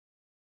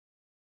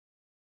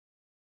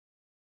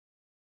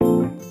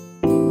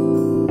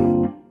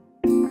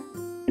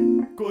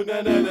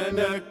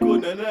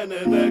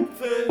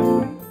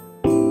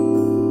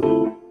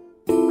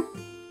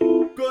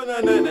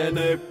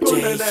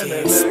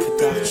Jiss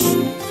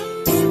production.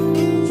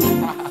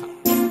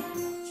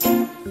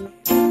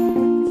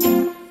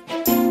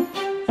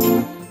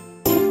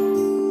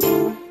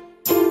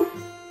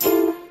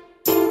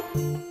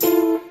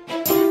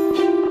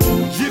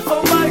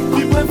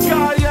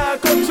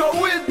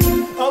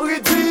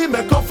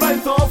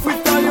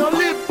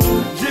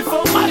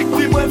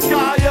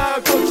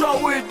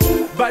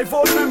 By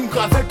volume,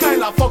 grâce à Kyle,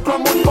 la fuck le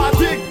monde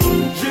fatigue.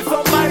 J'ai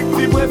son mic,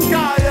 libre sky,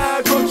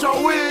 coach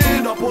en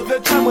weed. En pose de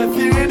chambre,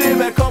 tiré des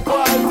mecs en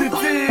poil,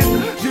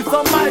 titine. J'ai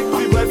son mic,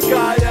 libre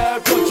sky,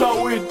 coach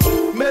en weed.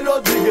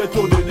 Mélodie,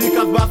 ghetto,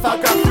 dédicace,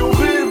 massacre,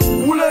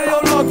 survivre. Roulez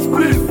un lock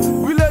split,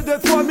 roulez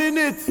des 3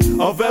 minutes.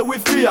 En verre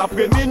whisky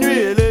après minuit,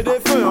 et les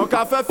défunts en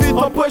café fit,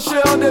 on prêché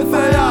en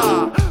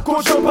essaya.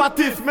 Cochon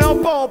baptiste, mais on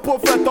pas en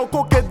prophète, en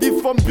coquette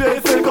 10 femmes bien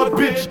et 50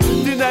 bitch.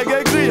 Dinègue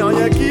écrit,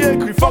 rien qui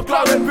écrit, fuck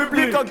la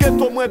république. En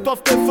ghetto, moins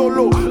tosté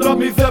solo, la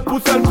misère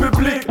pousse le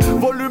public.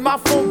 Volume à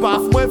fond,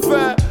 basse, moins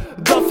fait.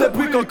 Dans ces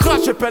briques, on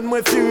crache et peine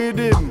moins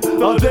siridim.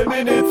 Dans 2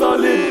 minutes en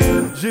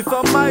ligne, j'ai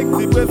son mic,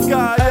 c'est presque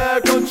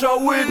ailleurs. Quand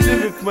j'en weed,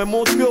 lyrics, mais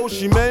montré au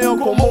chiméen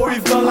qu'on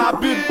Moïse dans la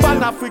Bible.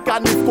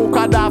 Panafricaniste qu'au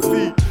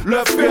Kadhafi, le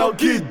frère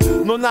guide.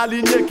 Non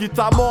aligné qui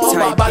t'a mort,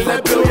 baba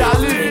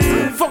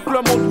l'impérialisme. Fuck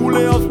le monde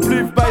roulé en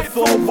spliff, baisse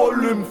son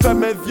volume. Fais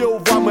mes yeux,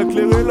 on va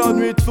m'éclairer la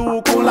nuit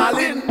tout qu'on la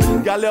ligne.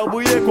 Galère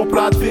brillée qu'on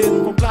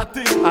platine,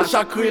 à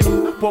chaque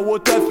rime. Pour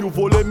hôtesse, you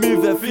vaut les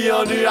mises, et filles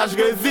en nuage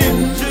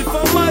résine. J'ai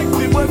son mic,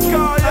 c'est presque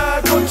ailleurs.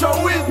 Coach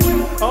en weed,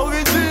 en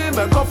régime,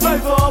 un coffret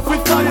en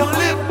freestyle en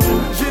libre.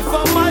 J'ai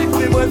son mic,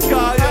 c'est presque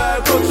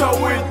ailleurs. Coach en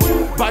weed,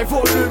 by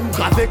volume,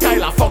 grâce à Kyle,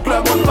 la fuck le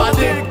monde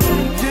panique.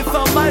 J'ai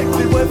son mic,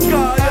 c'est presque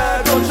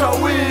ailleurs. Coach en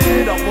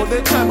weed, en pose de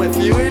chambre,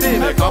 tiré des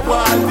mecs en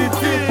poil,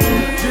 titine.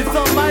 J'ai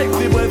son mic,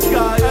 c'est presque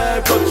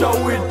ailleurs. Coach en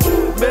weed,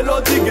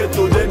 mélodie,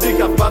 ghetto,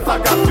 dédicace,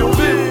 massacre,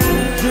 survivre.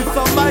 J'ai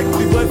son mic,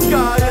 c'est presque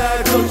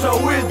ailleurs. Coach en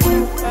weed,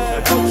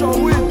 coach en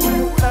weed,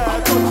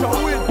 coach en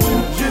weed.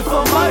 J'ai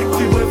son mic,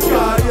 c'est presque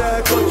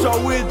ailleurs. Coach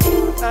en weed,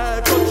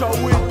 coach en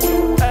weed.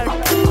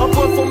 En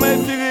profond, mes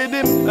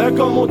iridim,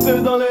 comme monter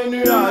dans les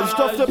nuages.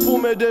 T'offre pour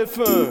mes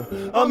défunts,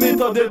 en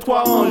mettant des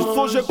 3 anges.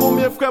 Songez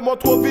combien frères m'ont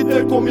trop vite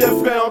et combien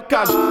frères en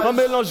cage. En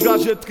mélange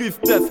rage et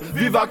tristesse,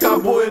 vive à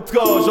cabo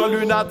étrange. En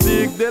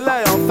lunatique,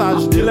 délai en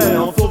sage, délai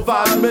en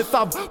sauvage. Mais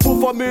ça, pour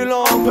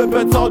formulant,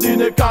 pépette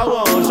sardine et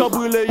caron. J'en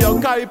brûlé, y'en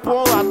caille pour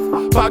un rat,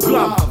 pas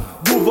grave.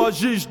 D'ouvre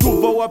juge,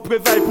 d'ouvre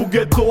représailles pour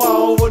ghetto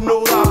à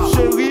honorable.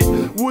 Chérie,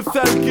 ou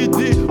celle qui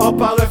dit en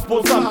pas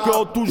responsable.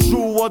 Qu'on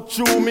toujours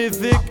en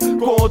musique,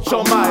 qu'on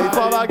chamaille.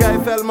 Pas bagaille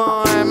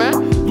seulement aimé,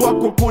 doit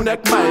qu'on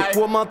connecte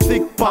maille.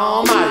 Romantique,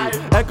 pas en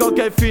maille. Et quand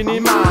qu'elle finit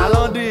mal,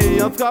 on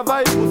dit, on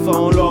travaille pour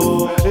son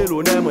lot. Et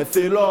l'honneur, moi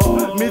c'est l'or.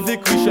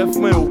 Musique richesse,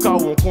 moi au cas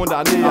où on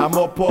condamné à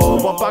mort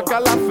pauvre. Pas qu'à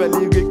la fait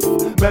lyrique,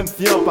 même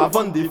si on pas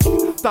vendre des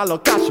talent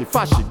caché,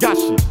 fâché,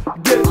 gâché.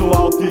 Ghetto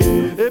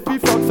artiste, et puis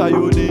fuck ça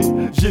yodi.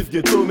 Jiss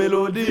ghetto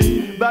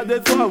mélodie, bah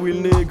des fois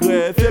will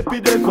négresse, et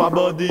puis des fois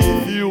body.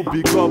 You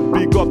big up,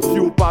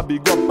 you pas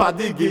big up, pas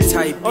digué.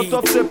 On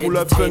t'offre pour le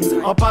fun,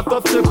 on pas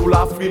t'offre pour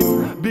la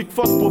frime. Big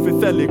force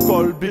professeur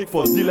l'école, big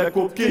force dit les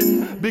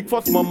coquines. Big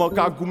force maman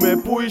kagoumé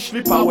pour y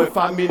chli pas ouais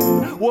famine.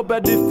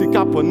 Robert District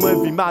apprend moi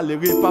vie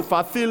malheureux, pas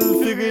facile.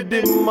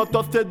 Siridim, on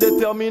t'offre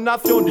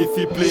détermination,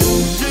 discipline.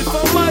 J'ai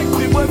son mic,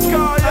 c'est moi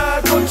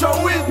carrière, coach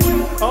en weed.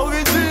 En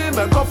régime,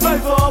 un coffret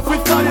en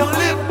freestyle en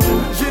libre.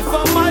 J'ai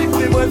son mic,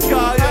 c'est moi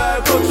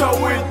carrière, coach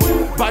en weed.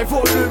 By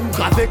volume,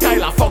 grâce à Kyle,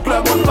 la fuck le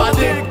monde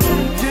panique.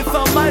 J'ai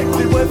son mic,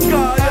 c'est moi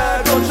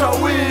carrière, coach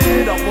en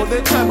weed. En pose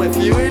de chambre,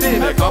 tiré des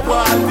mecs en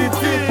poil,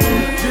 titine.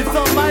 J'ai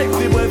son mic,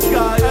 c'est moi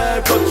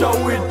carrière, coach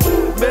en weed.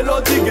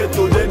 Mélodie,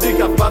 ghetto,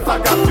 dédicace,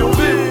 massacre,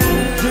 survivre.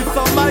 J'ai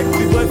son mic,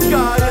 c'est moi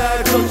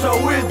carrière, coach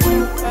en weed.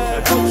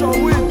 Coach en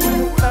weed,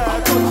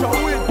 coach en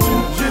weed.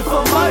 J'ai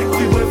son mic,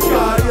 c'est moi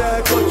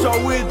carrière, coach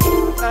en weed.